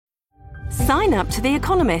Sign up to The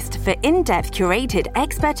Economist for in-depth curated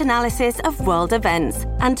expert analysis of world events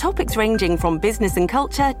and topics ranging from business and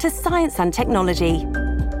culture to science and technology.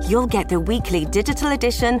 You'll get the weekly digital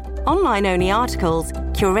edition, online-only articles,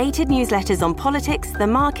 curated newsletters on politics, the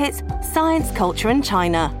markets, science, culture and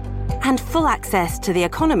China, and full access to The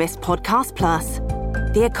Economist Podcast Plus.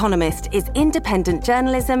 The Economist is independent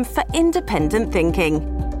journalism for independent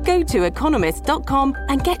thinking. Go to economist.com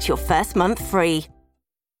and get your first month free.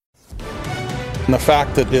 And the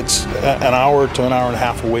fact that it's an hour to an hour and a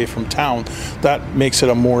half away from town, that makes it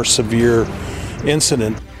a more severe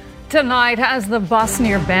incident. Tonight, as the bus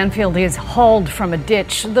near Banfield is hauled from a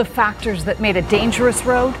ditch, the factors that made a dangerous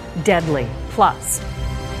road deadly. Plus,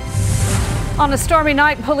 on a stormy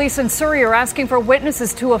night, police in Surrey are asking for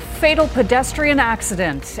witnesses to a fatal pedestrian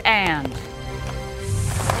accident. And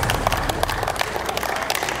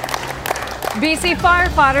BC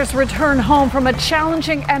firefighters return home from a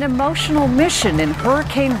challenging and emotional mission in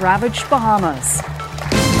hurricane-ravaged Bahamas.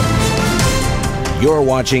 You're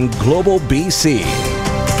watching Global BC.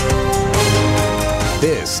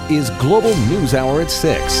 This is Global News Hour at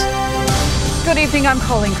 6. Good evening, I'm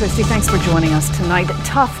Colleen Christie. Thanks for joining us tonight.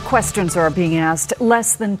 Tough questions are being asked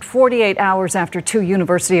less than 48 hours after 2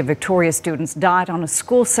 University of Victoria students died on a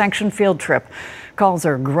school-sanctioned field trip. Calls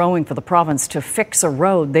are growing for the province to fix a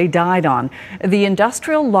road they died on. The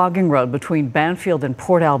industrial logging road between Banfield and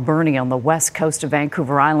Port Alberni on the west coast of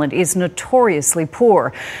Vancouver Island is notoriously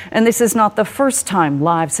poor. And this is not the first time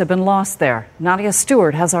lives have been lost there. Nadia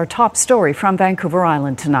Stewart has our top story from Vancouver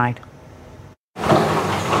Island tonight.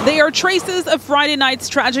 They are traces of Friday night's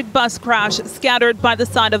tragic bus crash scattered by the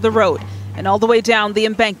side of the road and all the way down the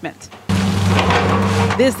embankment.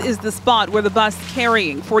 This is the spot where the bus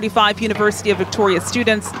carrying 45 University of Victoria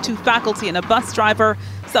students, 2 faculty and a bus driver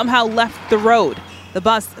somehow left the road. The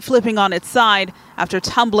bus flipping on its side after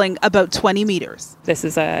tumbling about 20 meters. This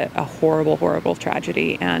is a horrible, horrible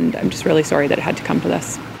tragedy, and I'm just really sorry that it had to come to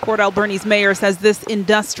this. Port Alberni's mayor says this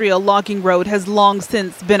industrial logging road has long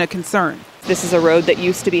since been a concern. This is a road that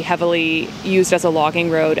used to be heavily used as a logging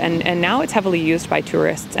road, and now it's heavily used by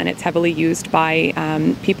tourists, and it's heavily used by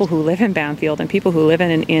people who live in Banfield and people who live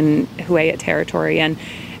in Huu-ay-aht territory. And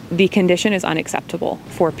the condition is unacceptable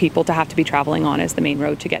for people to have to be traveling on as the main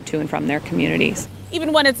road to get to and from their communities.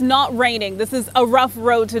 Even when it's not raining, this is a rough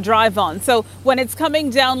road to drive on. So when it's coming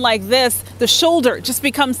down like this, the shoulder just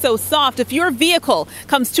becomes so soft. If your vehicle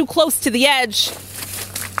comes too close to the edge,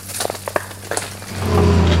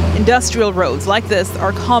 industrial roads like this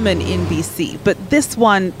are common in BC, but this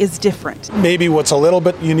one is different. Maybe what's a little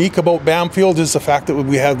bit unique about Banfield is the fact that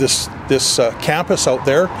we have this campus out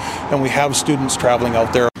there and we have students traveling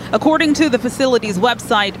out there. According to the facility's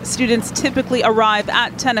website, students typically arrive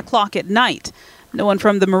at 10 o'clock at night. No one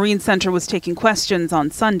from the Marine Centre was taking questions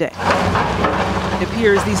on Sunday. It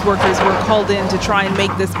appears these workers were called in to try and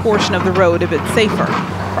make this portion of the road a bit safer.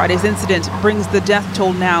 Friday's incident brings the death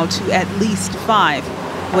toll now to at least 5.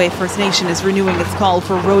 Huu-ay First Nation is renewing its call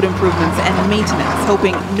for road improvements and maintenance,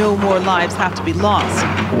 hoping no more lives have to be lost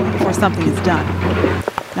before something is done.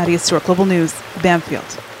 Nadia Stewart, Global News, Banfield.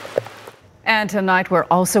 And tonight we're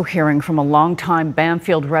also hearing from a longtime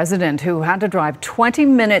Banfield resident who had to drive 20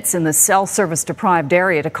 minutes in the cell service deprived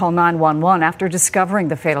area to call 911 after discovering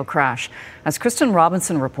the fatal crash. As Kristen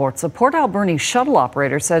Robinson reports, a Port Alberni shuttle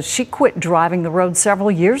operator says she quit driving the road several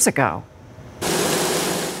years ago.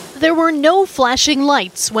 There were no flashing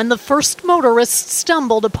lights when the first motorists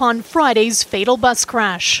stumbled upon Friday's fatal bus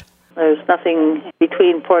crash. There's nothing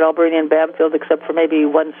between Port Alberni and Banfield except for maybe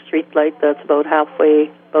one street light that's about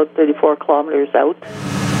halfway, about 34 kilometers out.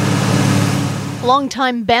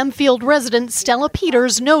 Longtime Banfield resident Stella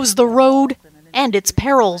Peters knows the road and its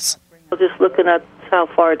perils. Just looking at how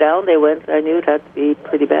far down they went, I knew it had to be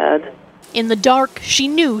pretty bad. In the dark, she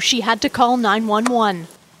knew she had to call 911.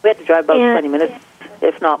 We had to drive about 20 minutes,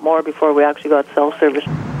 if not more, before we actually got cell service.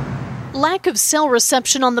 Lack of cell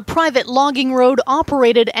reception on the private logging road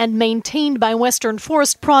operated and maintained by Western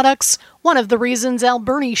Forest Products, one of the reasons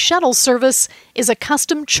Alberni Shuttle Service is a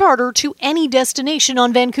custom charter to any destination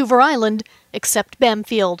on Vancouver Island except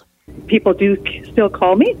Banfield. People do still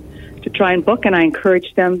call me to try and book, and I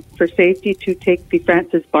encourage them for safety to take the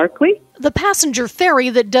Francis Barkley. The passenger ferry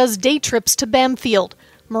that does day trips to Banfield.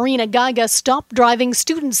 Marina Geiga stopped driving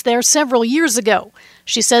students there several years ago.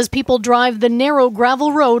 She says people drive the narrow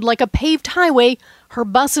gravel road like a paved highway. Her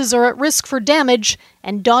buses are at risk for damage,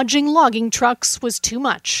 and dodging logging trucks was too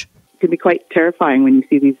much. It can be quite terrifying when you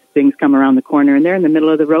see these things come around the corner, and they're in the middle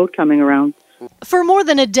of the road coming around. For more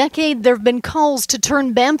than a decade, there have been calls to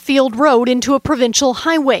turn Banfield Road into a provincial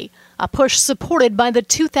highway. a push supported by the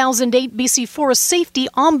 2008 BC Forest Safety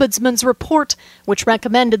Ombudsman's report, which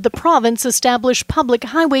recommended the province establish public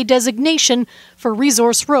highway designation for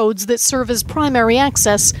resource roads that serve as primary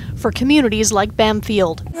access for communities like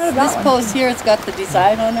Bamfield. This post here, it's got the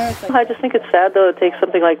design on there. I just think it's sad, though, it takes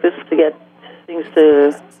something like this to get things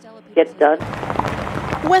to get done.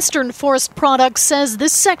 Western Forest Products says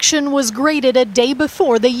this section was graded a day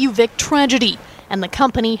before the Yuvik tragedy, and the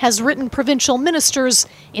company has written provincial ministers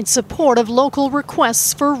in support of local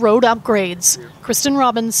requests for road upgrades. Kristen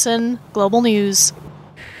Robinson, Global News.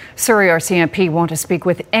 Surrey RCMP want to speak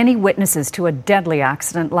with any witnesses to a deadly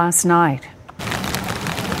accident last night.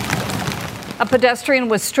 A pedestrian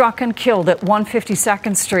was struck and killed at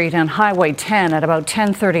 152nd Street and Highway 10 at about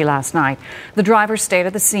 10:30 last night. The driver stayed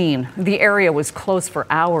at the scene. The area was closed for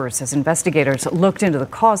hours as investigators looked into the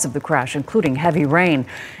cause of the crash, including heavy rain.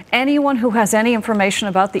 Anyone who has any information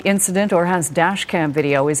about the incident or has dashcam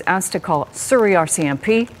video is asked to call Surrey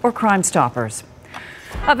RCMP or Crime Stoppers.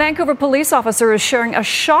 A Vancouver police officer is sharing a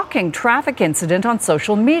shocking traffic incident on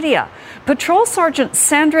social media. Patrol Sergeant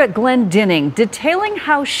Sandra Glendinning detailing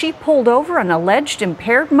how she pulled over an alleged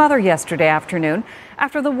impaired mother yesterday afternoon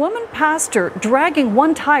after the woman passed her, dragging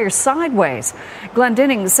one tire sideways.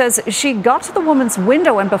 Glendinning says she got to the woman's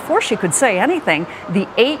window, and before she could say anything, the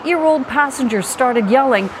 8-year-old passenger started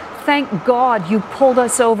yelling, "Thank God you pulled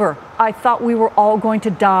us over. I thought we were all going to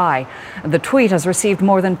die." The tweet has received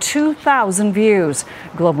more than 2,000 views.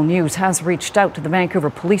 Global News has reached out to the Vancouver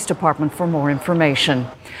Police Department for more information.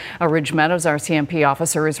 A Ridge Meadows RCMP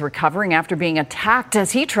officer is recovering after being attacked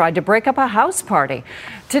as he tried to break up a house party.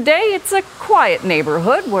 Today, it's a quiet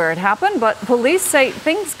neighborhood where it happened, but police say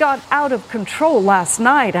things got out of control last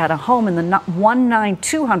night at a home in the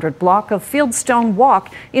 19200 block of Fieldstone Walk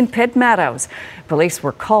in Pitt Meadows. Police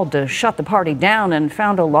were called to shut the party down and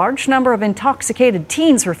found a large number of intoxicated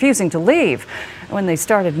teens refusing to leave. When they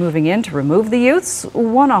started moving in to remove the youths,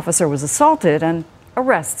 one officer was assaulted and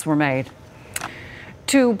arrests were made.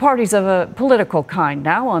 To parties of a political kind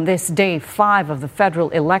now on this day 5 of the federal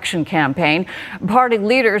election campaign. Party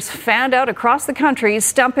leaders fanned out across the country,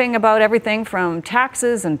 stumping about everything from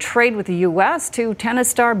taxes and trade with the U.S. to tennis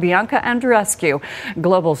star Bianca Andreescu.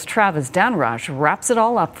 Global's Travis Danrush wraps it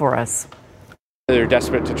all up for us. They're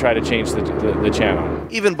desperate to try to change the channel.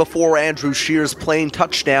 Even before Andrew Scheer's plane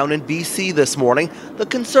touchdown in BC this morning, the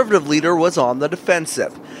Conservative leader was on the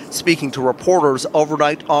defensive. Speaking to reporters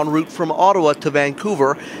overnight en route from Ottawa to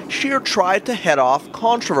Vancouver, Scheer tried to head off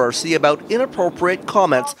controversy about inappropriate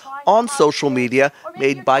comments on social media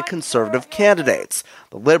made by Conservative candidates.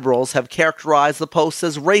 The Liberals have characterized the posts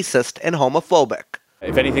as racist and homophobic.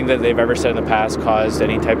 If anything that they've ever said in the past caused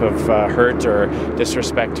any type of hurt or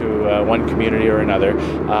disrespect to one community or another,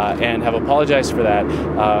 and have apologized for that,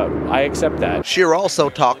 I accept that. Scheer also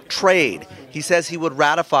talked trade. He says he would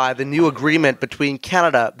ratify the new agreement between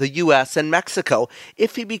Canada, the U.S., and Mexico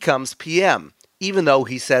if he becomes PM, even though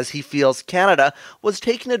he says he feels Canada was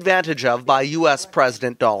taken advantage of by U.S.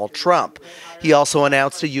 President Donald Trump. He also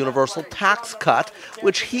announced a universal tax cut,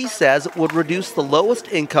 which he says would reduce the lowest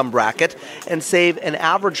income bracket and save an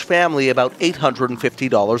average family about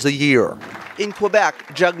 $850 a year. In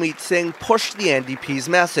Quebec, Jagmeet Singh pushed the NDP's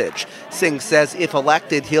message. Singh says if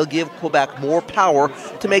elected, he'll give Quebec more power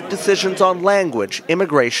to make decisions on language,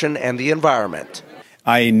 immigration, and the environment.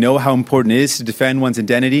 I know how important it is to defend one's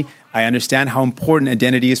identity. I understand how important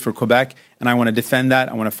identity is for Quebec, and I want to defend that.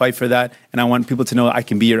 I want to fight for that, and I want people to know I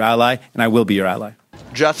can be your ally, and I will be your ally.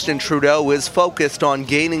 Justin Trudeau is focused on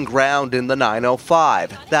gaining ground in the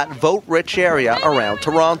 905, that vote-rich area around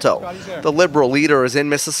Toronto. The Liberal leader is in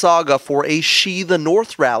Mississauga for a She the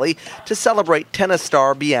North rally to celebrate tennis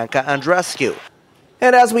star Bianca Andreescu.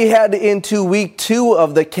 And as we head into week 2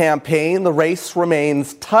 of the campaign, the race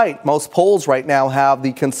remains tight. Most polls right now have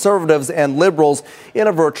the Conservatives and Liberals in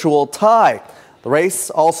a virtual tie. The race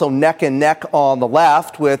also neck and neck on the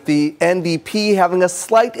left, with the NDP having a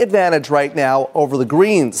slight advantage right now over the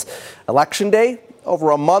Greens. Election day, over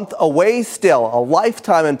a month away still, a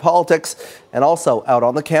lifetime in politics, and also out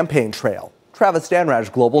on the campaign trail. Travis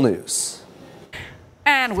Danraj, Global News.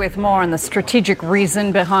 And with more on the strategic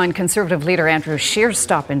reason behind Conservative leader Andrew Scheer's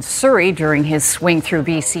stop in Surrey during his swing through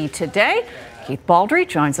BC today, Keith Baldry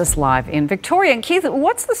joins us live in Victoria. And Keith,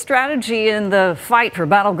 what's the strategy in the fight for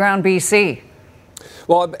Battleground BC?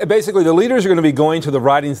 Well, basically, the leaders are going to be going to the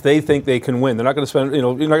ridings they think they can win. They're not going to spend,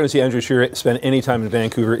 you're not going to see Andrew Scheer spend any time in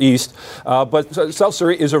Vancouver East. But South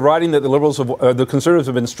Surrey is a riding that the Conservatives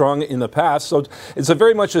have been strong in the past. So it's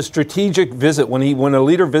very much a strategic visit. When a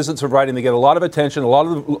leader visits a riding, they get a lot of attention. A lot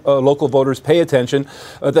of the local voters pay attention.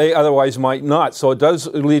 They otherwise might not. So it does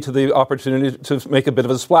lead to the opportunity to make a bit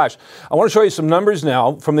of a splash. I want to show you some numbers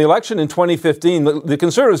now. From the election in 2015, the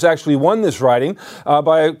Conservatives actually won this riding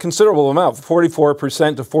by a considerable amount,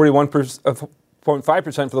 44% to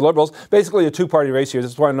 41.5% for the Liberals. Basically a two-party race here. This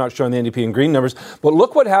is why I'm not showing the NDP and Green numbers. But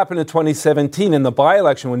look what happened in 2017 in the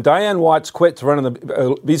by-election when Diane Watts quit to run in the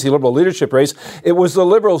BC Liberal leadership race. It was the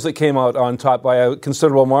Liberals that came out on top by a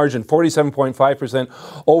considerable margin,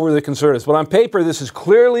 47.5% over the Conservatives. But on paper, this is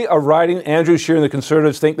clearly a riding Andrew Scheer and the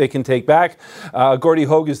Conservatives think they can take back. Gordie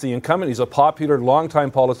Hogue is the incumbent. He's a popular, long-time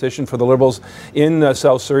politician for the Liberals in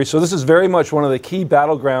South Surrey. So this is very much one of the key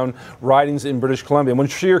battleground ridings in British Columbia. When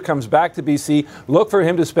Scheer comes back to BC, look for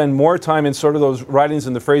him to spend more time in sort of those ridings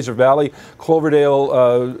in the Fraser Valley, Cloverdale,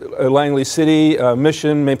 Langley City,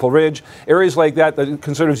 Mission, Maple Ridge, areas like that. The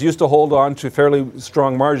Conservatives used to hold on to fairly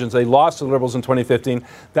strong margins. They lost to the Liberals in 2015.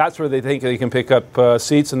 That's where they think they can pick up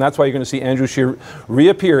seats, and that's why you're going to see Andrew Scheer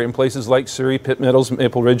reappear in places like Surrey, Pitt Meadows,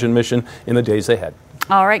 Maple Ridge, and Mission in the days ahead.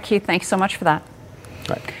 All right, Keith, thanks so much for that.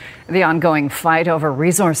 Right. The ongoing fight over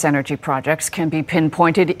resource energy projects can be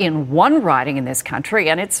pinpointed in one riding in this country,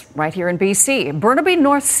 and it's right here in BC, Burnaby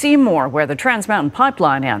North Seymour, where the Trans Mountain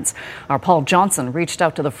Pipeline ends. Our Paul Johnson reached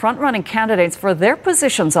out to the front-running candidates for their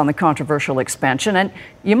positions on the controversial expansion, and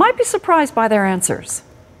you might be surprised by their answers.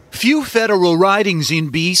 Few federal ridings in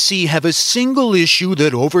BC have a single issue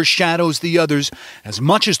that overshadows the others as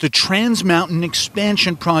much as the Trans Mountain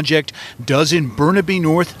Expansion Project does in Burnaby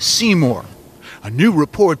North Seymour. A new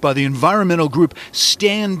report by the environmental group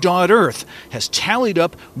Stand.Earth has tallied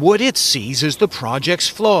up what it sees as the project's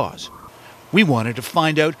flaws. We wanted to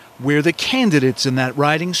find out where the candidates in that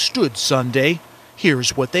riding stood Sunday.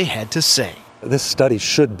 Here's what they had to say. This study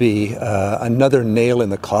should be another nail in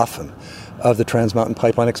the coffin of the Trans Mountain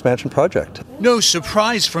Pipeline Expansion Project. No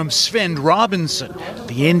surprise from Sven Robinson,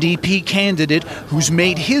 the NDP candidate who's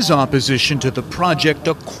made his opposition to the project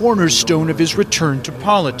a cornerstone of his return to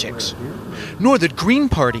politics. Nor that Green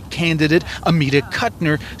Party candidate Amita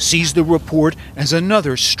Kuttner sees the report as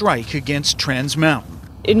another strike against Trans Mountain.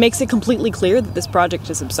 It makes it completely clear that this project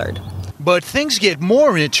is absurd. But things get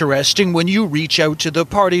more interesting when you reach out to the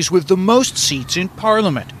parties with the most seats in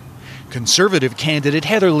Parliament. Conservative candidate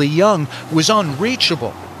Heatherly Young was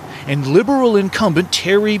unreachable, and Liberal incumbent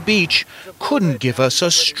Terry Beach couldn't give us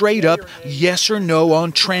a straight-up yes or no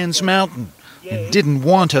on Trans Mountain, and didn't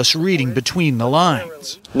want us reading between the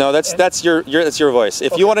lines. No, that's your voice.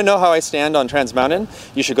 If you want to know how I stand on Trans Mountain,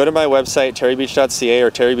 you should go to my website, terrybeach.ca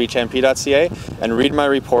or terrybeachmp.ca, and read my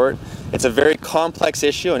report. It's a very complex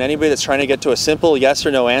issue, and anybody that's trying to get to a simple yes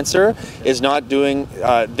or no answer is not doing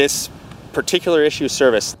this particular issue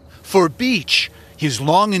service. For Beach, his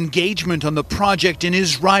long engagement on the project in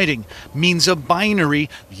his riding means a binary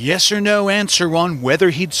yes or no answer on whether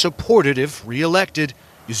he'd support it if re-elected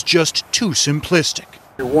is just too simplistic.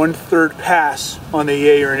 Your 1/3 pass on the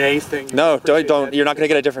yay or nay thing. No, don't. You're not going to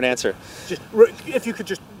get a different answer. If you could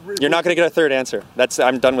just. You're not going to get a third answer.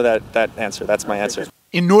 I'm done with that answer. That's my answer.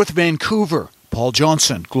 In North Vancouver, Paul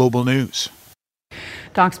Johnson, Global News.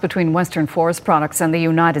 Talks between Western Forest Products and the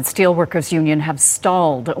United Steelworkers Union have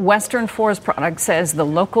stalled. Western Forest Products says the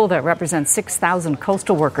local that represents 6,000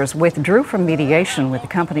 coastal workers withdrew from mediation with the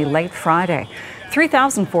company late Friday.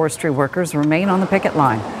 3,000 forestry workers remain on the picket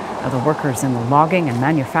line. The workers in the logging and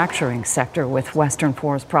manufacturing sector with Western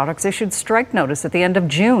Forest Products issued strike notice at the end of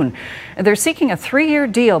June. They're seeking a 3-year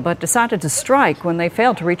deal but decided to strike when they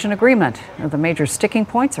failed to reach an agreement. The major sticking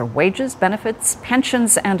points are wages, benefits,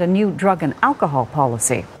 pensions, and a new drug and alcohol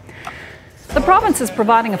policy. The province is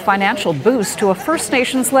providing a financial boost to a First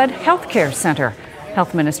Nations-led healthcare centre.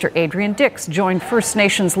 Health Minister Adrian Dix joined First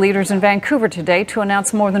Nations leaders in Vancouver today to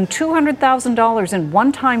announce more than $200,000 in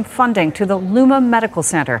one-time funding to the Luma Medical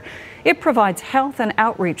Centre. It provides health and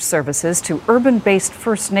outreach services to urban-based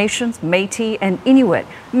First Nations, Métis, and Inuit,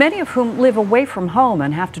 many of whom live away from home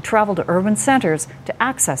and have to travel to urban centres to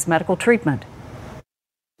access medical treatment.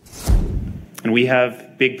 And we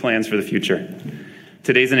have big plans for the future.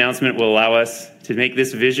 Today's announcement will allow us to make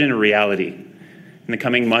this vision a reality. In the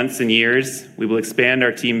coming months and years, we will expand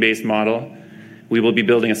our team-based model. We will be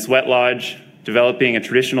building a sweat lodge, developing a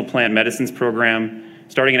traditional plant medicines program,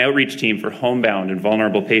 starting an outreach team for homebound and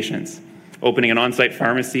vulnerable patients, opening an on-site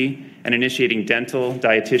pharmacy, and initiating dental,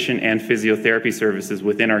 dietitian, and physiotherapy services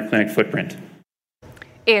within our clinic footprint.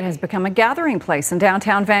 It has become a gathering place in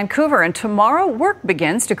downtown Vancouver, and tomorrow work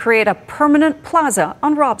begins to create a permanent plaza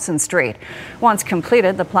on Robson Street. Once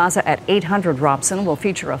completed, the plaza at 800 Robson will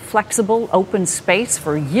feature a flexible, open space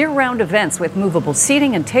for year-round events with movable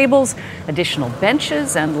seating and tables, additional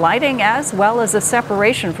benches and lighting, as well as a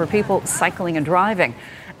separation for people cycling and driving.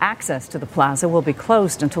 Access to the plaza will be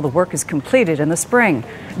closed until the work is completed in the spring.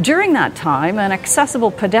 During that time, an accessible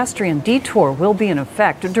pedestrian detour will be in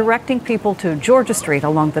effect, directing people to Georgia Street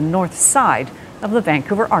along the north side of the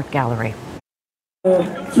Vancouver Art Gallery.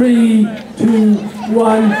 3, 2,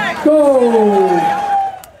 1, go!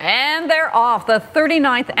 And they're off. The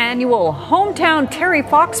 39th annual Hometown Terry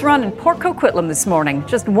Fox Run in Port Coquitlam this morning.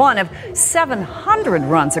 Just one of 700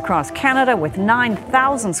 runs across Canada, with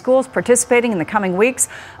 9,000 schools participating in the coming weeks,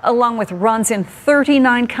 along with runs in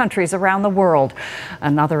 39 countries around the world.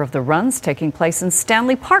 Another of the runs taking place in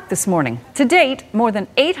Stanley Park this morning. To date, more than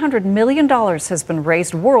 $800 million has been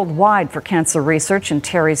raised worldwide for cancer research in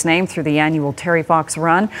Terry's name through the annual Terry Fox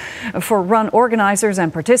Run. For run organizers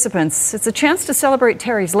and participants, it's a chance to celebrate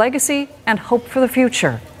Terry's legacy and hope for the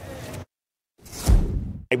future.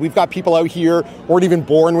 We've got people out here who weren't even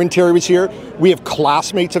born when Terry was here. We have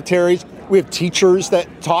classmates of Terry's. We have teachers that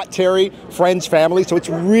taught Terry, friends, family. So it's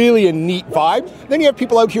really a neat vibe. Then you have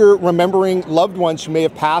people out here remembering loved ones who may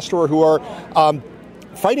have passed or who are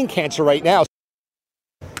fighting cancer right now.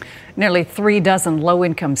 Nearly 36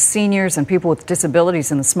 low-income seniors and people with disabilities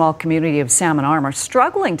in the small community of Salmon Arm are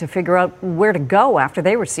struggling to figure out where to go after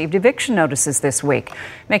they received eviction notices this week.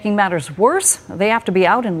 Making matters worse, they have to be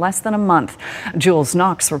out in less than a month. Jules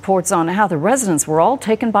Knox reports on how the residents were all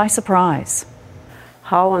taken by surprise.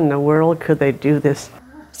 How in the world could they do this?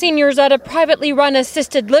 Seniors at a privately run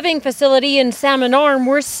assisted living facility in Salmon Arm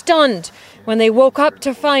were stunned when they woke up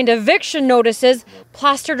to find eviction notices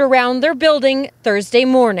plastered around their building Thursday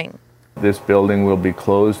morning. This building will be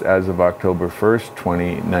closed as of October 1st,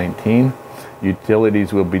 2019.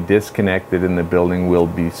 Utilities will be disconnected and the building will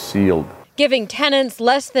be sealed, giving tenants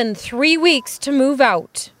less than 3 weeks to move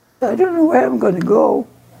out. I don't know where I'm going to go.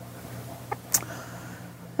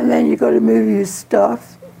 And then you got to move your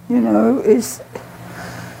stuff. You know, it's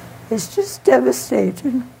just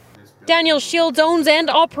devastating. Daniel Shields owns and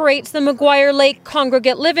operates the McGuire Lake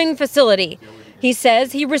Congregate Living Facility. He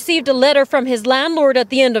says he received a letter from his landlord at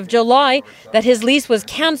the end of July that his lease was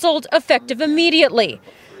cancelled effective immediately.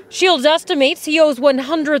 Shields estimates he owes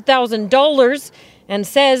 $100,000 and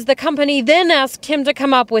says the company then asked him to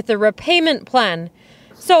come up with a repayment plan.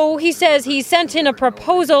 So he says he sent in a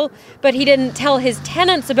proposal, but he didn't tell his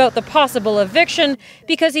tenants about the possible eviction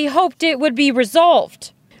because he hoped it would be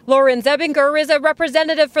resolved. Lauren Zebinger is a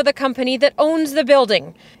representative for the company that owns the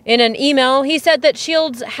building. In an email, he said that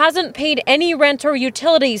Shields hasn't paid any rent or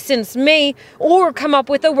utilities since May or come up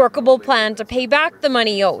with a workable plan to pay back the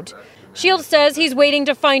money owed. Shields says he's waiting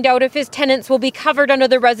to find out if his tenants will be covered under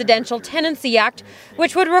the Residential Tenancy Act,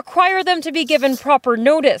 which would require them to be given proper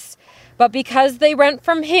notice. But because they rent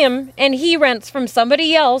from him and he rents from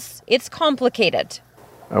somebody else, it's complicated.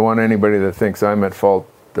 I want anybody that thinks I'm at fault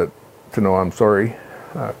to know I'm sorry.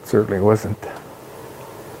 Certainly wasn't.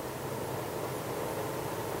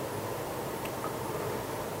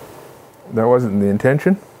 That wasn't the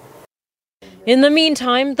intention. In the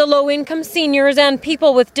meantime, the low-income seniors and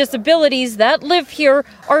people with disabilities that live here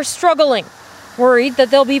are struggling, worried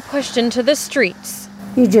that they'll be pushed into the streets.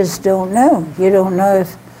 You just don't know. You don't know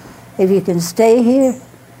if you can stay here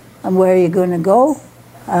and where you're going to go.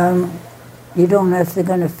 You don't know if they're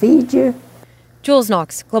going to feed you. Jules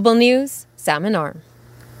Knox, Global News, Salmon Arm.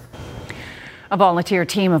 A volunteer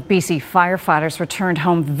team of BC firefighters returned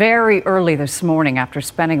home very early this morning after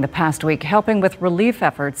spending the past week helping with relief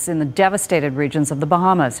efforts in the devastated regions of the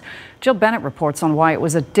Bahamas. Jill Bennett reports on why it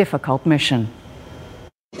was a difficult mission.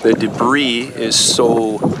 The debris is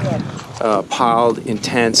so piled,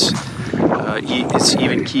 intense. It's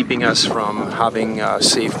even keeping us from having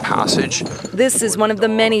safe passage. This is one of the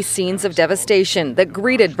many scenes of devastation that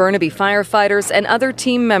greeted Burnaby firefighters and other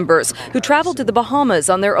team members who traveled to the Bahamas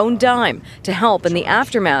on their own dime to help in the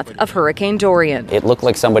aftermath of Hurricane Dorian. It looked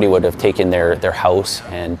like somebody would have taken their house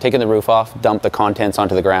and taken the roof off, dumped the contents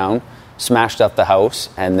onto the ground, smashed up the house,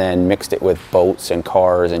 and then mixed it with boats and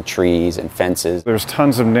cars and trees and fences. There's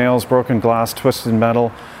tons of nails, broken glass, twisted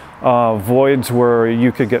metal. Voids where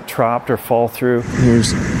you could get trapped or fall through.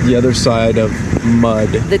 Here's the other side of mud.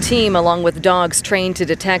 The team, along with dogs trained to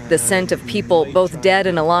detect the scent of people, both dead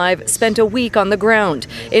and alive, spent a week on the ground.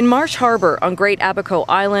 In Marsh Harbour on Great Abaco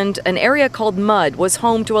Island, an area called Mud was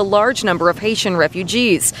home to a large number of Haitian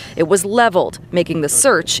refugees. It was leveled, making the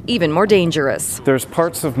search even more dangerous. There's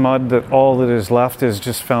parts of Mud that all that is left is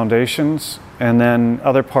just foundations, and then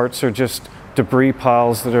other parts are just debris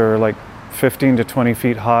piles that are like 15 to 20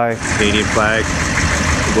 feet high. Canadian flag.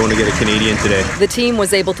 We're going to get a Canadian today. The team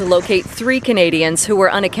was able to locate 3 Canadians who were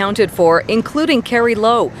unaccounted for, including Carrie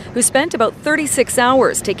Lowe, who spent about 36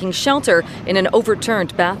 hours taking shelter in an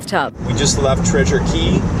overturned bathtub. We just left Treasure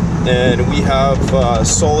Key, and we have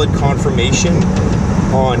solid confirmation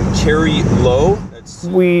on Carrie Lowe.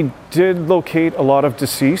 We did locate a lot of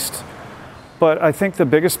deceased, but I think the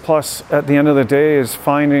biggest plus at the end of the day is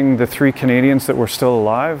finding the 3 Canadians that were still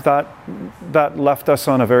alive. That left us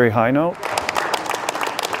on a very high note.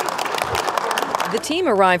 The team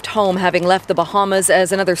arrived home having left the Bahamas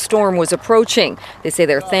as another storm was approaching. They say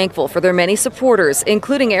they're thankful for their many supporters,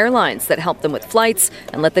 including airlines that helped them with flights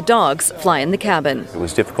and let the dogs fly in the cabin. It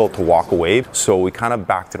was difficult to walk away, so we kind of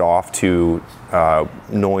backed it off to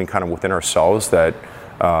knowing kind of within ourselves that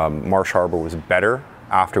Marsh Harbour was better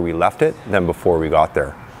after we left it than before we got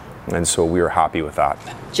there. And so we were happy with that.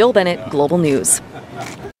 Jill Bennett, Global News.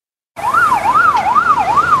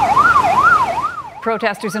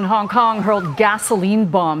 Protesters in Hong Kong hurled gasoline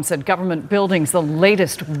bombs at government buildings, the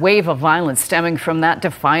latest wave of violence stemming from that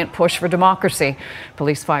defiant push for democracy.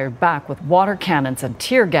 Police fired back with water cannons and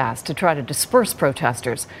tear gas to try to disperse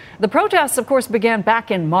protesters. The protests, of course, began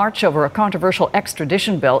back in March over a controversial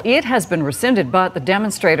extradition bill. It has been rescinded, but the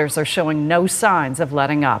demonstrators are showing no signs of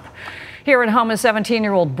letting up. Here at home, a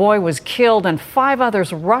 17-year-old boy was killed and 5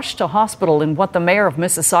 others rushed to hospital in what the mayor of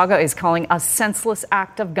Mississauga is calling a senseless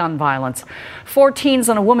act of gun violence. 4 teens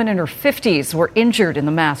and a woman in her 50s were injured in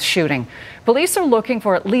the mass shooting. Police are looking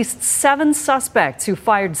for at least 7 suspects who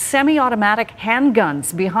fired semi-automatic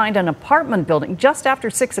handguns behind an apartment building just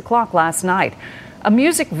after 6 o'clock last night. A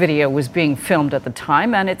music video was being filmed at the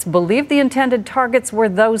time, and it's believed the intended targets were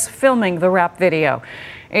those filming the rap video.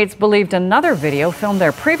 It's believed another video filmed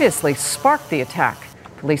there previously sparked the attack.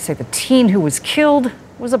 Police say the teen who was killed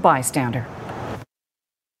was a bystander.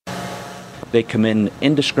 They come in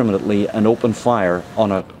indiscriminately and open fire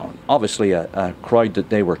on obviously a crowd that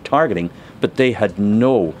they were targeting, but they had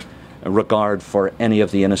no regard for any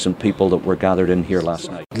of the innocent people that were gathered in here last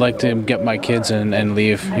night. I'd like to get my kids and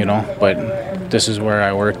leave, but this is where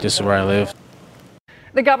I work, this is where I live.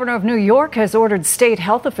 The governor of New York has ordered state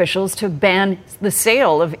health officials to ban the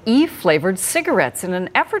sale of e-flavored cigarettes in an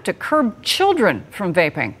effort to curb children from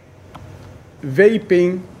vaping.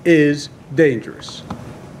 Vaping is dangerous.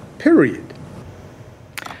 Period.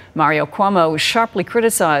 Mario Cuomo sharply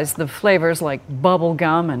criticized the flavors like bubble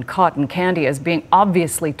gum and cotton candy as being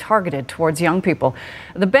obviously targeted towards young people.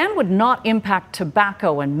 The ban would not impact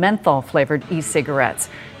tobacco and menthol-flavored e-cigarettes.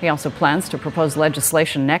 He also plans to propose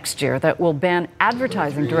legislation next year that will ban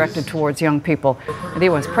advertising directed towards young people. The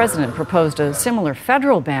U.S. president proposed a similar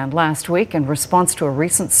federal ban last week in response to a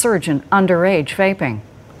recent surge in underage vaping.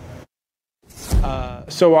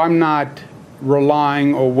 So I'm not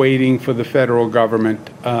relying or waiting for the federal government.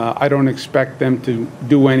 I don't expect them to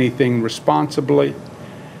do anything responsibly,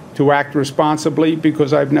 to act responsibly,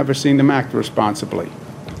 because I've never seen them act responsibly.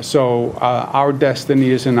 So our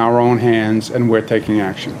destiny is in our own hands, and we're taking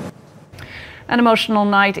action. An emotional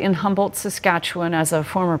night in Humboldt, Saskatchewan, as a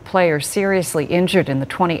former player seriously injured in the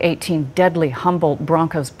 2018 deadly Humboldt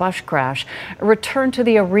Broncos bus crash returned to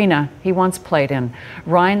the arena he once played in.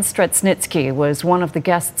 Ryan Stretznitsky was one of the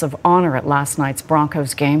guests of honor at last night's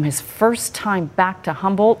Broncos game, his first time back to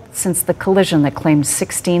Humboldt since the collision that claimed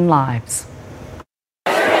 16 lives.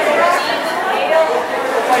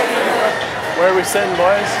 Where are we sitting,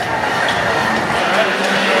 boys?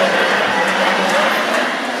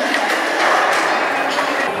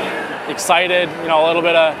 Excited, a little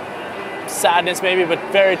bit of sadness maybe, but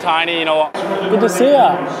very tiny, Good to see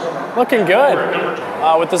ya. Looking good.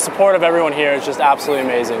 With the support of everyone here, it's just absolutely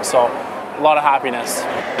amazing. So, a lot of happiness.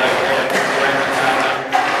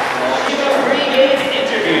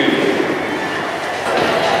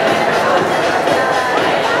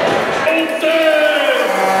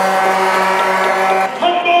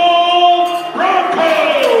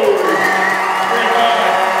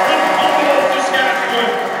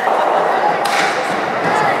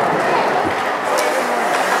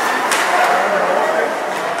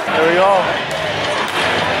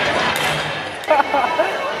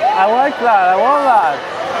 I like that. I love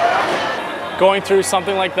that. Going through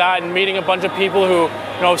something like that and meeting a bunch of people who,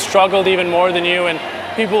 have struggled even more than you, and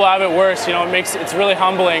people who have it worse, it's really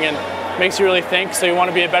humbling and makes you really think. So you want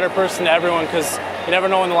to be a better person to everyone, because you never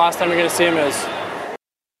know when the last time you're going to see them is.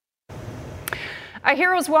 A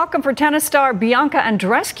hero's welcome for tennis star Bianca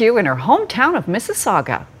Andreescu in her hometown of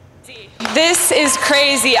Mississauga. This is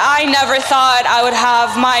crazy. I never thought I would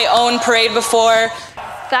have my own parade before.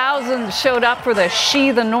 Thousands showed up for the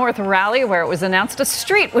She the North rally, where it was announced a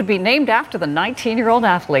street would be named after the 19-year-old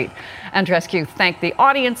athlete. Andreescu thanked the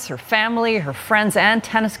audience, her family, her friends, and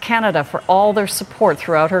Tennis Canada for all their support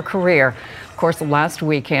throughout her career. Of course, last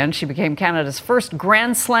weekend, she became Canada's first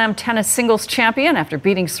Grand Slam tennis singles champion after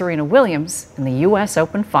beating Serena Williams in the U.S.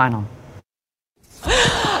 Open final.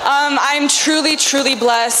 I'm truly, truly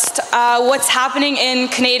blessed. What's happening in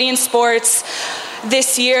Canadian sports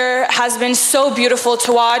this year has been so beautiful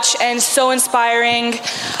to watch and so inspiring.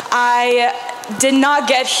 I did not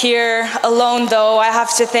get here alone, though. I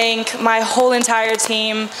have to thank my whole entire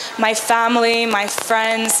team, my family, my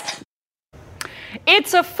friends.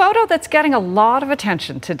 It's a photo that's getting a lot of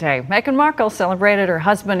attention today. Meghan Markle celebrated her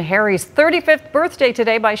husband Harry's 35th birthday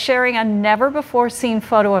today by sharing a never-before-seen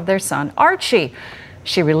photo of their son, Archie.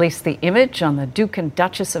 She released the image on the Duke and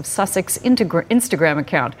Duchess of Sussex Instagram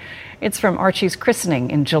account. It's from Archie's christening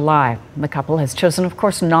in July. The couple has chosen, of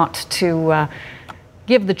course, not to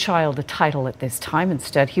give the child a title at this time.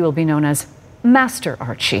 Instead, he will be known as Master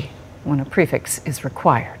Archie when a prefix is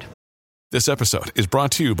required. This episode is brought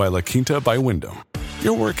to you by La Quinta by Wyndham.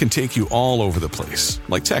 Your work can take you all over the place,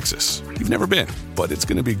 like Texas. You've never been, but it's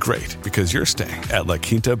going to be great because you're staying at La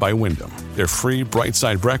Quinta by Wyndham. Their free Bright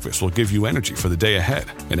Side breakfast will give you energy for the day ahead.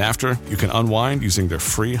 And after, you can unwind using their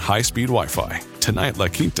free high-speed Wi-Fi. Tonight, La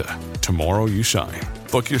Quinta. Tomorrow, you shine.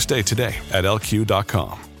 Book your stay today at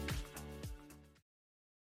LQ.com.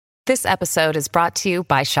 This episode is brought to you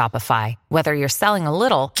by Shopify. Whether you're selling a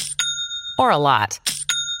little or a lot,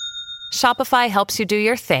 Shopify helps you do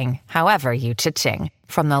your thing, however you cha-ching.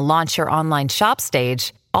 From the launch your online shop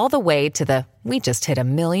stage, all the way to the we just hit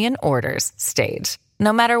 1 million orders stage.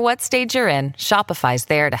 No matter what stage you're in, Shopify's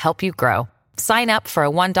there to help you grow. Sign up for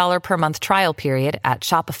a $1 per month trial period at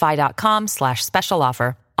shopify.com/special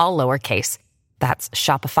offer, all lowercase. That's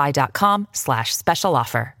shopify.com/special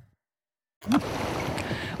offer.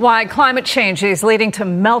 Why climate change is leading to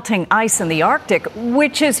melting ice in the Arctic,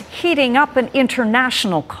 which is heating up an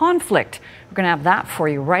international conflict. We're going to have that for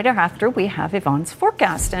you right after we have Yvonne's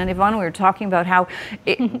forecast. And Yvonne, we were talking about how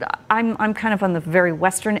I'm kind of on the very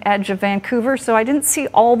western edge of Vancouver, so I didn't see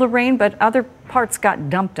all the rain, but other parts got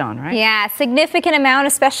dumped on, right? Yeah, significant amount,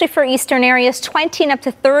 especially for eastern areas, 20 and up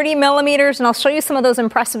to 30 millimeters. And I'll show you some of those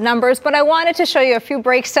impressive numbers, but I wanted to show you a few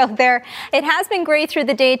breaks out there. It has been gray through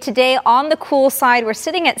the day today. On the cool side, we're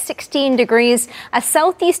sitting at 16 degrees, a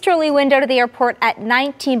southeasterly wind out of the airport at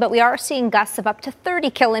 19, but we are seeing gusts of up to 30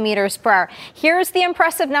 kilometers per hour. Here's the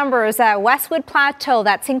impressive numbers. Westwood Plateau,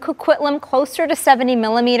 that's in Coquitlam, closer to 70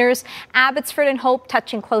 millimeters. Abbotsford and Hope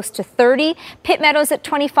touching close to 30. Pitt Meadows at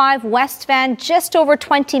 25. West Van just over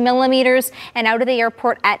 20 millimeters, and out of the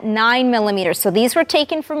airport at 9 millimeters. So these were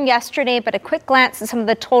taken from yesterday, but a quick glance at some of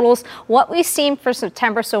the totals, what we've seen for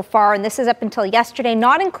September so far, and this is up until yesterday,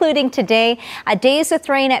 not including today. Days with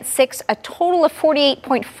rain at 6, a total of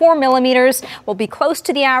 48.4 millimeters. Will be close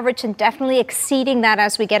to the average and definitely exceeding that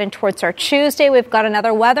as we get in towards our Tuesday. We've got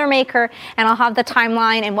another weather maker, and I'll have the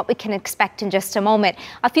timeline and what we can expect in just a moment.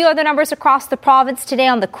 A few other numbers across the province today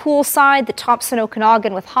on the cool side. The tops in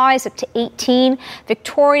Okanagan with highs up to 18.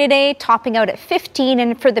 Victoria today topping out at 15,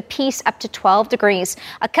 and for the Peace up to 12 degrees.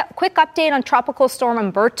 A quick update on Tropical Storm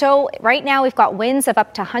Umberto. Right now we've got winds of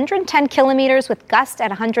up to 110 kilometers with gusts at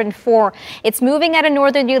 104. It's moving at a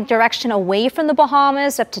northerly direction away from the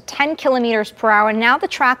Bahamas up to 10 kilometers per hour. And now the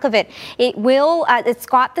track of it, it's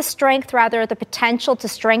got the strength, rather the potential to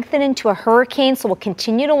strengthen into a hurricane. So we'll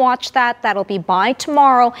continue to watch that. That'll be by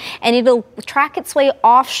tomorrow, and it'll track its way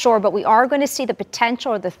offshore. But we are going to see the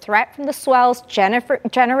potential or the threat from the swells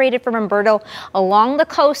generated from Umberto along the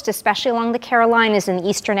coast, especially along the Carolinas and the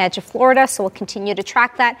eastern edge of Florida. So we'll continue to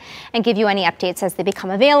track that and give you any updates as they become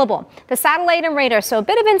available. The satellite and radar, so a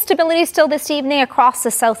bit of instability still this evening across the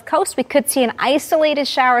south coast. We could see an isolated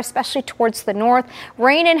shower, especially towards the north.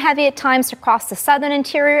 Rain and heavy at times across the southern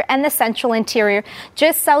interior and the central interior.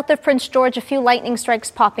 Just south of Prince George, a few lightning strikes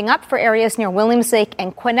popping up for areas near Williams Lake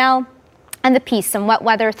and Quesnel. And the Peace, some wet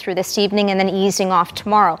weather through this evening and then easing off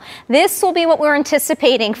tomorrow. This will be what we're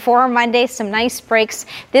anticipating for Monday, some nice breaks.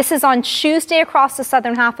 This is on Tuesday across the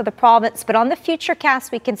southern half of the province, but on the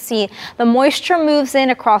Futurecast we can see the moisture moves in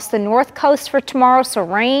across the north coast for tomorrow, so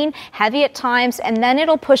rain, heavy at times, and then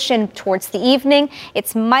it'll push in towards the evening.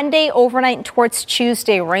 It's Monday overnight and towards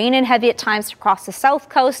Tuesday, rain and heavy at times across the south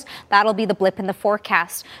coast. That'll be the blip in the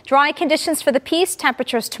forecast. Dry conditions for the Peace,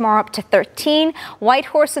 temperatures tomorrow up to 13.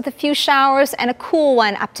 Whitehorse with a few showers. showers and a cool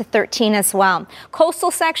one up to 13 as well.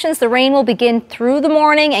 Coastal sections, the rain will begin through the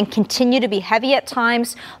morning and continue to be heavy at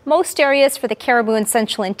times. Most areas for the Cariboo and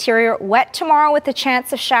central interior wet tomorrow with a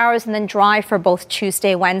chance of showers and then dry for both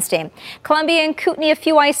Tuesday, Wednesday. Columbia and Kootenay, a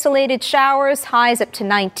few isolated showers, highs up to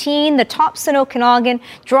 19. The tops in Okanagan,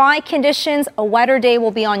 dry conditions. A wetter day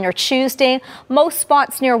will be on your Tuesday. Most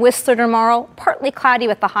spots near Whistler tomorrow, partly cloudy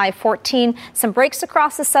with the high 14. Some breaks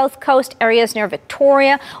across the south coast, areas near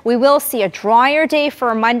Victoria. We will see a drier day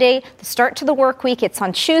for Monday. The start to the work week, it's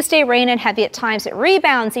on Tuesday, rain and heavy at times. It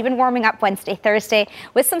rebounds, even warming up Wednesday, Thursday,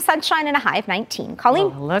 with some sunshine and a high of 19.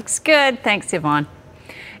 Colleen? Oh, looks good. Thanks, Yvonne.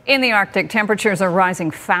 In the Arctic, temperatures are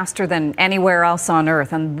rising faster than anywhere else on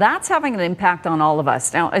Earth, and that's having an impact on all of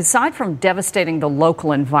us. Now, aside from devastating the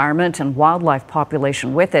local environment and wildlife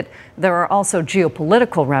population with it, there are also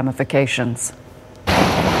geopolitical ramifications.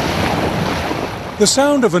 The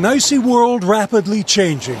sound of an icy world rapidly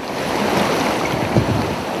changing.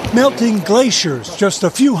 Melting glaciers just a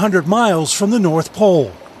few hundred miles from the North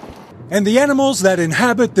Pole. And the animals that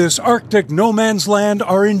inhabit this Arctic no man's land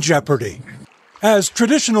are in jeopardy. As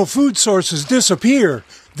traditional food sources disappear,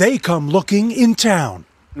 they come looking in town.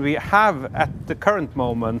 We have, at the current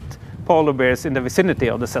moment, polar bears in the vicinity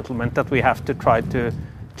of the settlement that we have to try to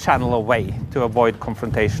channel away to avoid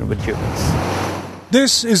confrontation with humans.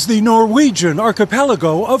 This is the Norwegian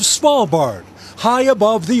archipelago of Svalbard, high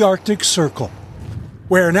above the Arctic Circle,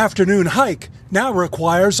 where an afternoon hike now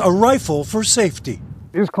requires a rifle for safety.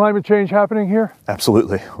 Is climate change happening here?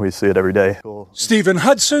 Absolutely. We see it every day. Stephen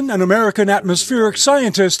Hudson, an American atmospheric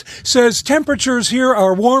scientist, says temperatures here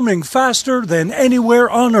are warming faster than anywhere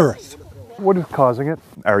on Earth. What is causing it?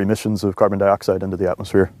 Our emissions of carbon dioxide into the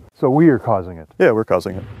atmosphere. So we are causing it? Yeah, we're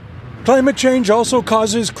causing it. Climate change also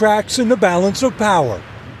causes cracks in the balance of power.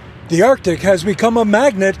 The Arctic has become a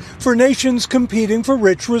magnet for nations competing for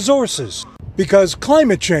rich resources, because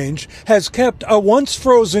climate change has kept a once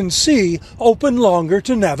frozen sea open longer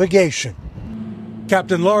to navigation.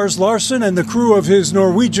 Captain Lars Larsen and the crew of his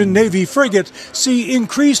Norwegian Navy frigate see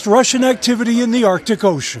increased Russian activity in the Arctic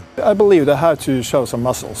Ocean. I believe they have to show some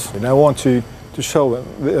muscles, and I want to show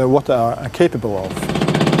what they are capable of.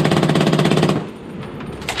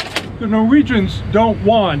 The Norwegians don't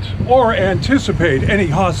want or anticipate any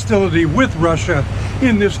hostility with Russia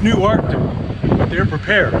in this new Arctic, but they're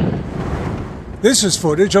prepared. This is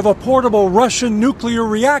footage of a portable Russian nuclear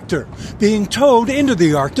reactor being towed into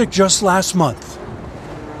the Arctic just last month.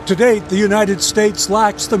 To date, the United States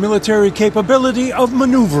lacks the military capability of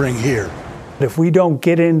maneuvering here. If we don't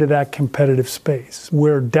get into that competitive space,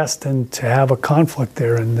 we're destined to have a conflict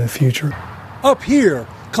there in the future. Up here,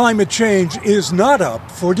 climate change is not up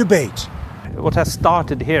for debate. What has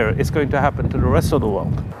started here is going to happen to the rest of the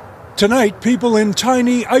world. Tonight, people in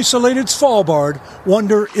tiny, isolated Svalbard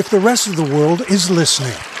wonder if the rest of the world is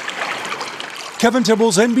listening. Kevin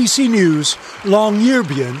Tibbles, NBC News,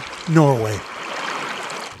 Longyearbyen, Norway.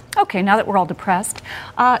 Okay, now that we're all depressed,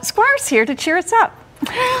 Squire's here to cheer us up.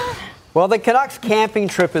 Well, the Canucks camping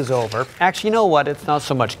trip is over. Actually, you know what? It's not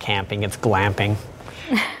so much camping, it's glamping.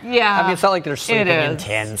 Yeah. I mean, it's not like they're sleeping in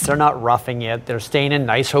tents. They're not roughing it. They're staying in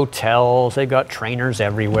nice hotels. They've got trainers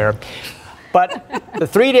everywhere. But the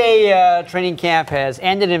 3-day training camp has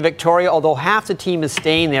ended in Victoria, although half the team is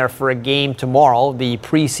staying there for a game tomorrow. The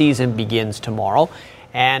preseason begins tomorrow.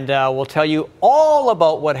 And we'll tell you all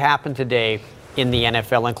about what happened today in the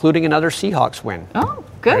NFL, including another Seahawks win. Oh,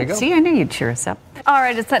 good. See, I knew you'd cheer us up. All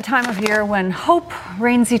right, it's that time of year when hope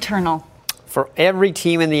reigns eternal. For every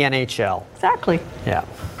team in the NHL. Exactly. Yeah,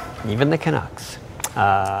 even the Canucks.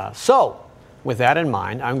 So, with that in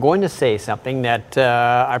mind, I'm going to say something that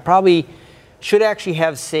I probably should actually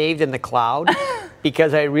have saved in the cloud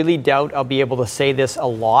because I really doubt I'll be able to say this a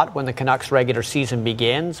lot when the Canucks regular season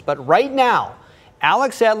begins. But right now,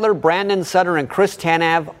 Alex Edler, Brandon Sutter, and Chris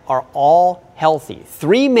Tanev are all healthy.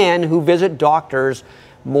 3 men who visit doctors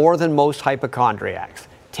more than most hypochondriacs.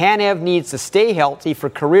 Tanev needs to stay healthy for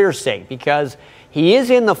career's sake because he is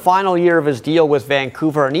in the final year of his deal with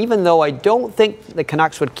Vancouver, and even though I don't think the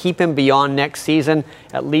Canucks would keep him beyond next season,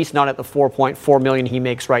 at least not at the $4.4 million he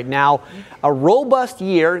makes right now, a robust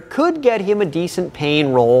year could get him a decent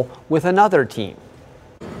paying role with another team.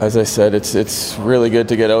 As I said, it's really good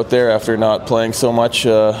to get out there after not playing so much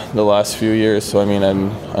the last few years. So I mean,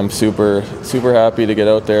 I'm super happy to get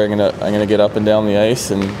out there. I'm gonna get up and down the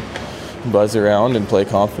ice and buzz around and play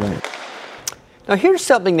confident. Now here's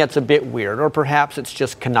something that's a bit weird, or perhaps it's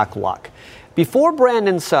just Canuck luck. Before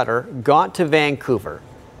Brandon Sutter got to Vancouver,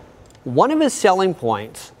 one of his selling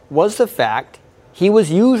points was the fact he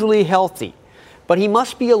was usually healthy, but he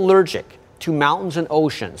must be allergic to mountains and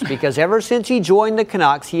oceans because ever since he joined the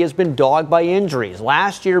Canucks, he has been dogged by injuries,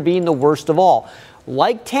 last year being the worst of all.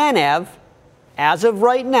 Like Tanev, as of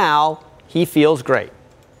right now, he feels great.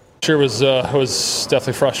 Sure was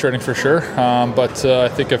definitely frustrating for sure, but I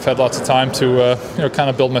think I've had lots of time to kind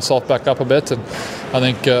of build myself back up a bit, and I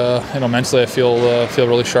think mentally I feel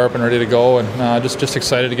really sharp and ready to go, and just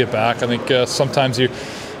excited to get back. I think sometimes you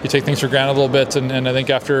take things for granted a little bit, and I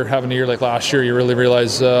think after having a year like last year, you really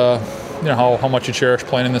realize how much you cherish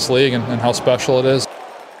playing in this league and how special it is.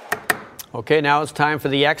 Okay, now it's time for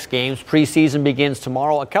the X Games. Preseason begins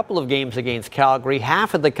tomorrow. A couple of games against Calgary.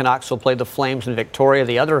 Half of the Canucks will play the Flames in Victoria.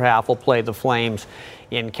 The other half will play the Flames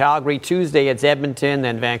in Calgary. Tuesday it's Edmonton,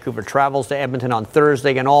 then Vancouver travels to Edmonton on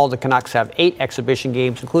Thursday, and all the Canucks have 8 exhibition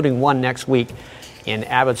games, including one next week in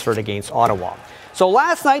Abbotsford against Ottawa. So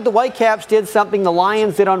last night the Whitecaps did something the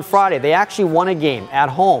Lions did on Friday. They actually won a game at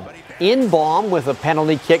home in Baum with a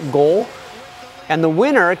penalty kick goal, and the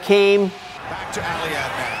winner came back to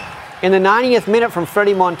Aliad in the 90th minute from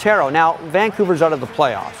Freddie Montero. Now, Vancouver's out of the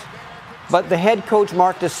playoffs, but the head coach,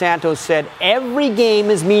 Mark DeSantos, said every game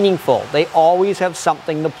is meaningful. They always have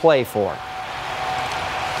something to play for.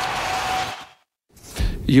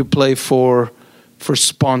 You play for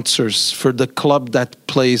sponsors, for the club that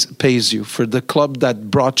pays you, for the club that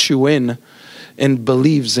brought you in and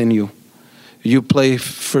believes in you. You play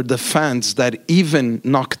for the fans that even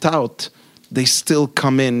knocked out, they still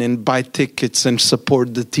come in and buy tickets and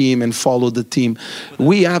support the team and follow the team.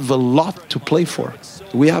 We have a lot to play for.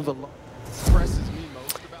 We have a lot.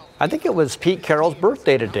 I think it was Pete Carroll's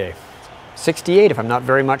birthday today. 68, if I'm not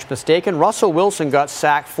very much mistaken. Russell Wilson got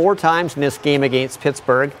sacked 4 times in this game against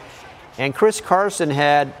Pittsburgh. And Chris Carson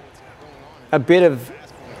had a bit of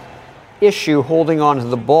issue holding on to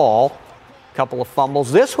the ball. A couple of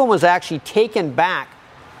fumbles. This one was actually taken back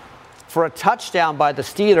for a touchdown by the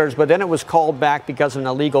Steelers, but then it was called back because of an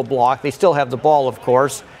illegal block. They still have the ball, of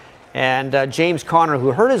course. And James Conner,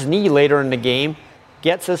 who hurt his knee later in the game,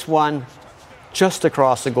 gets this one just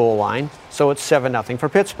across the goal line. So it's 7-0 for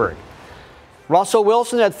Pittsburgh. Russell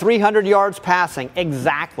Wilson had 300 yards passing,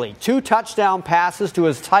 exactly. 2 touchdown passes to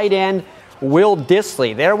his tight end, Will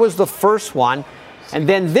Dissly. There was the first one. And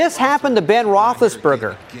then this happened to Ben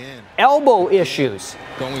Roethlisberger. Elbow issues.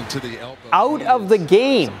 Out of the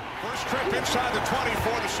game.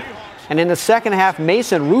 And in the second half,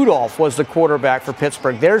 Mason Rudolph was the quarterback for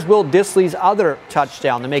Pittsburgh. There's Will Dissly's other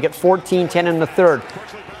touchdown to make it 14-10 in the third.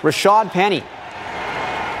 Rashad Penny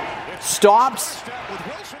stops,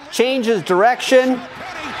 changes direction,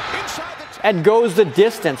 and goes the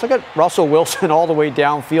distance. Look at Russell Wilson all the way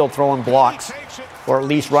downfield throwing blocks, or at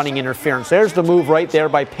least running interference. There's the move right there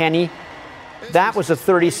by Penny. That was a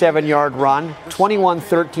 37-yard run,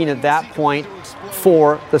 21-13 at that point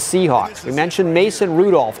for the Seahawks. We mentioned Mason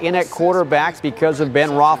Rudolph in at quarterback because of Ben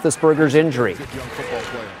Roethlisberger's injury.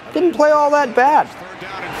 Didn't play all that bad.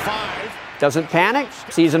 Doesn't panic,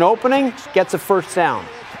 sees an opening, gets a first down.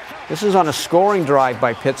 This is on a scoring drive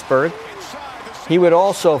by Pittsburgh. He would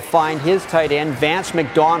also find his tight end, Vance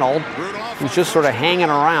McDonald, who's just sort of hanging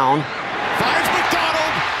around.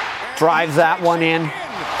 Drives that one in.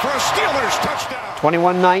 For a Steelers touchdown.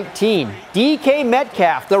 21-19. DK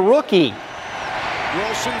Metcalf, the rookie.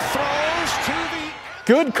 Wilson throws to the...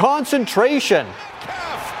 Good concentration.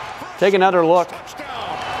 Take another look.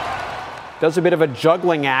 Does a bit of a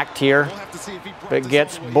juggling act here, but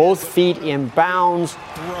gets both feet in bounds.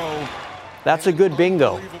 That's a good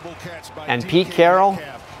bingo. And Pete Carroll,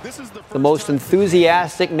 the most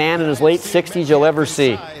enthusiastic man in his late 60s you'll ever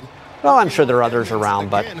see. Well, I'm sure there are others around,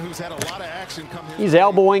 but he's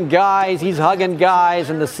elbowing guys, he's hugging guys,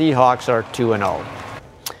 and the Seahawks are 2-0.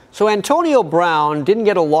 So Antonio Brown didn't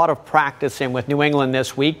get a lot of practice in with New England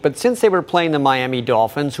this week, but since they were playing the Miami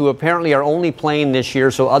Dolphins, who apparently are only playing this year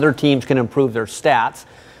so other teams can improve their stats,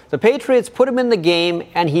 the Patriots put him in the game,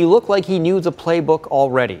 and he looked like he knew the playbook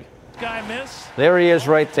already. There he is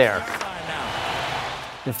right there.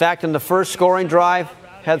 In fact, in the first scoring drive,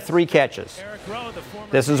 had 3 catches.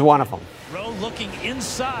 This is one of them. Looking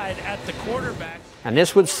inside at the quarterback. And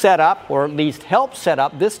this would set up, or at least help set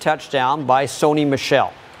up, this touchdown by Sony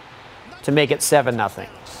Michel to make it 7-0.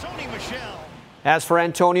 As for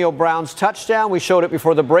Antonio Brown's touchdown, we showed it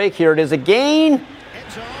before the break. Here it is again.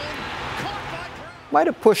 Might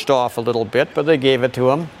have pushed off a little bit, but they gave it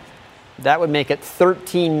to him. That would make it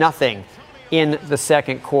 13-0 in the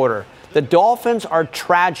second quarter. The Dolphins are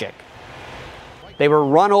tragic. They were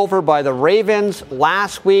run over by the Ravens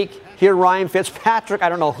last week. Here Ryan Fitzpatrick, I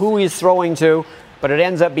don't know who he's throwing to, but it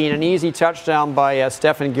ends up being an easy touchdown by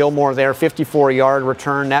Stephon Gilmore there, 54-yard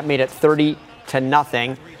return. That made it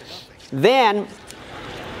 30-0. Then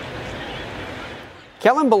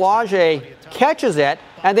Kellen Ballage catches it,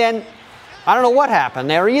 and then I don't know what happened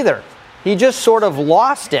there either. He just sort of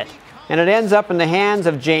lost it, and it ends up in the hands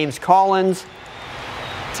of James Collins.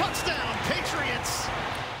 Touchdown, Patriots.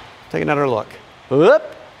 Take another look. Whoop.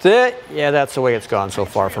 Yeah, that's the way it's gone so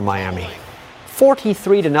far for Miami.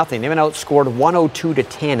 43-0. They've been outscored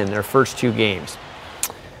 102-10 in their first 2 games.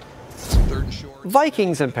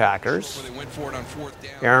 Vikings and Packers.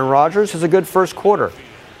 Aaron Rodgers has a good first quarter.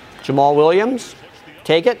 Jamal Williams,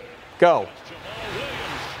 take it, go.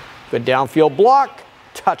 Good downfield block,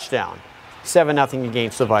 touchdown. 7-0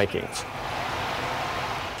 against the Vikings.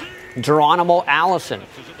 Geronimo Allison.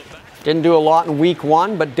 Didn't do a lot in week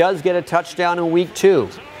 1, but does get a touchdown in week 2.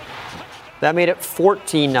 That made it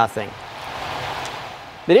 14-0.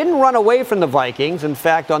 They didn't run away from the Vikings. In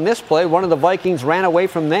fact, on this play, one of the Vikings ran away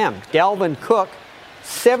from them. Dalvin Cook,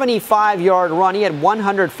 75-yard run. He had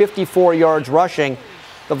 154 yards rushing.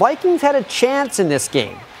 The Vikings had a chance in this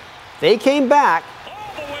game. They came back,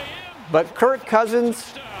 but Kirk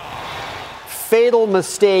Cousins, fatal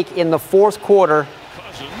mistake in the fourth quarter.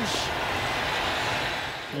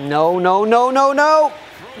 No.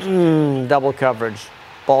 Double coverage.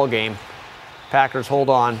 Ball game. Packers hold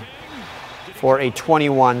on for a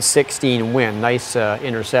 21-16 win. Nice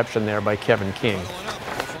interception there by Kevin King.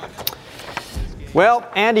 Well,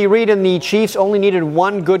 Andy Reid and the Chiefs only needed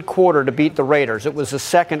one good quarter to beat the Raiders. It was the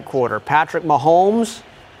second quarter. Patrick Mahomes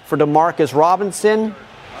for Demarcus Robinson.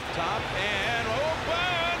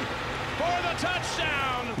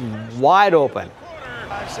 Wide open.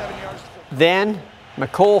 Then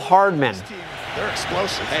Mecole Hardman. They're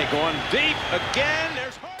explosive. Hey, going deep again.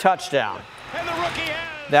 There's Touchdown. and the rookie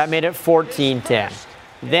has. That made it 14-10.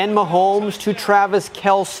 Then Mahomes to Travis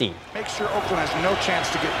Kelce. Make sure Oakland has no chance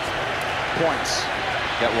to get points.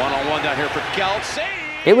 Got one-on-one down here for Kelce.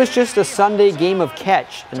 It was just a Sunday game of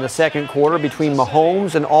catch in the second quarter between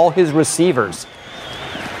Mahomes and all his receivers.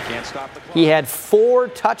 Can't stop the clock. He had 4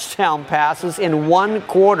 touchdown passes in one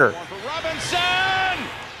quarter.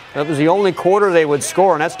 That was the only quarter they would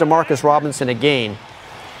score, and that's Demarcus Robinson again.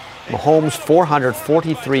 Mahomes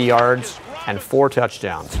 443 yards and 4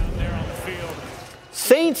 touchdowns.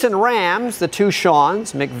 Saints and Rams, the two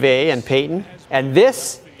Seans, McVay and Peyton, and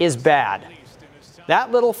this is bad.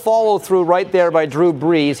 That little follow-through right there by Drew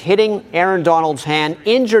Brees, hitting Aaron Donald's hand,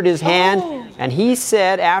 injured his hand, and he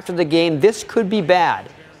said after the game, this could be bad.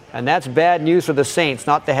 And that's bad news for the Saints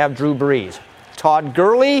not to have Drew Brees. Todd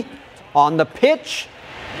Gurley on the pitch,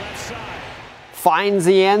 finds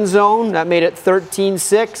the end zone. That made it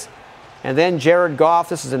 13-6. And then Jared Goff,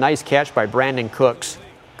 this is a nice catch by Brandon Cooks.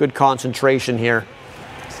 Good concentration here.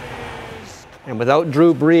 And without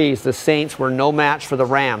Drew Brees, the Saints were no match for the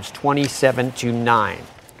Rams, 27-9.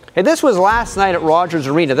 Hey, this was last night at Rogers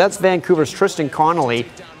Arena. That's Vancouver's Tristan Connolly,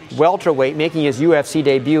 welterweight, making his UFC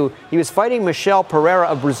debut. He was fighting Michel Pereira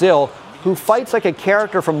of Brazil, who fights like a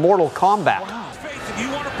character from Mortal Kombat.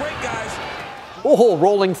 Oh,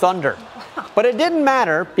 rolling thunder. But it didn't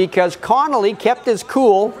matter because Connolly kept his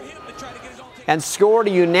cool and scored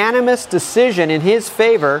a unanimous decision in his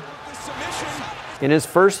favor in his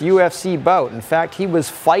first UFC bout. In fact, he was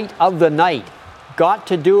fight of the night. Got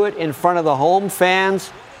to do it in front of the home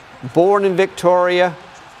fans. Born in Victoria,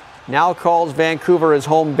 now calls Vancouver his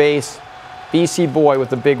home base. BC boy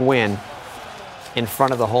with a big win in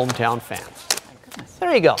front of the hometown fans.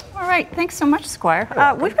 There you go. All right, thanks so much,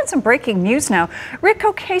 Squire. We've got some breaking news now. Rick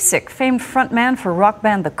Ocasek, famed frontman for rock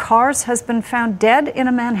band The Cars, has been found dead in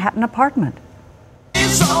a Manhattan apartment.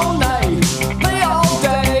 It's all night, play all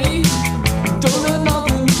day, don't let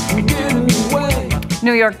nothing get in the way.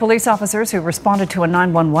 New York police officers who responded to a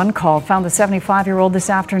 911 call found the 75-year-old this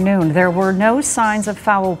afternoon. There were no signs of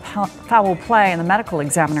foul play, and the medical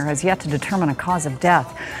examiner has yet to determine a cause of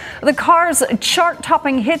death. The Cars'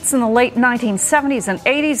 chart-topping hits in the late 1970s and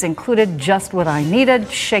 80s included Just What I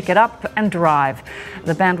Needed, Shake It Up, and Drive.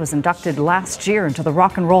 The band was inducted last year into the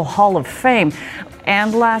Rock and Roll Hall of Fame.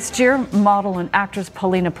 And last year, model and actress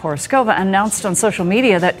Paulina Poroskova announced on social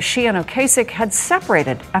media that she and Ocasek had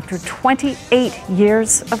separated after 28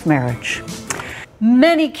 years of marriage.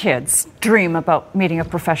 Many kids dream about meeting a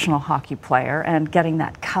professional hockey player and getting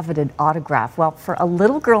that coveted autograph. Well, for a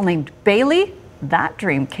little girl named Bailey, that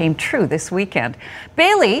dream came true this weekend.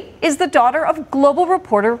 Bailey is the daughter of global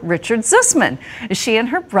reporter Richard Zussman. She and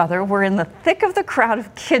her brother were in the thick of the crowd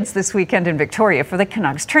of kids this weekend in Victoria for the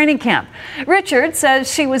Canucks training camp. Richard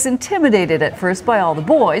says she was intimidated at first by all the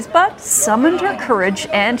boys, but summoned her courage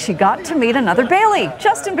and she got to meet another Bailey,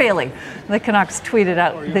 Justin Bailey. The Canucks tweeted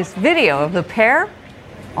out this video of the pair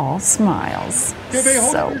all smiles.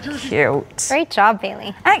 So cute. Great job,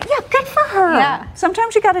 Bailey. Yeah, good for her. Yeah.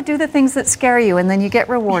 Sometimes you got to do the things that scare you, and then you get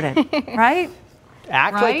rewarded, right?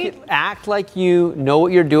 Act like you know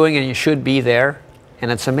what you're doing and you should be there,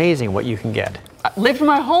 and it's amazing what you can get. I lived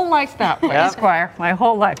my whole life that way, Squire. My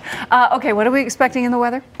whole life. Okay, what are we expecting in the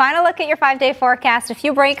weather? Final look at your 5-day forecast. A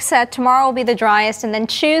few breaks. Tomorrow will be the driest, and then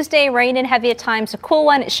Tuesday, rain and heavy at times. A cool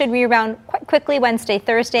one. It should rebound quite quickly Wednesday,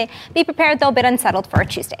 Thursday. Be prepared, though, a bit unsettled for a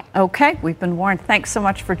Tuesday. Okay, we've been warned. Thanks so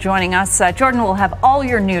much for joining us. Jordan will have all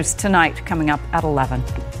your news tonight coming up at 11.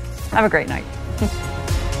 Have a great night.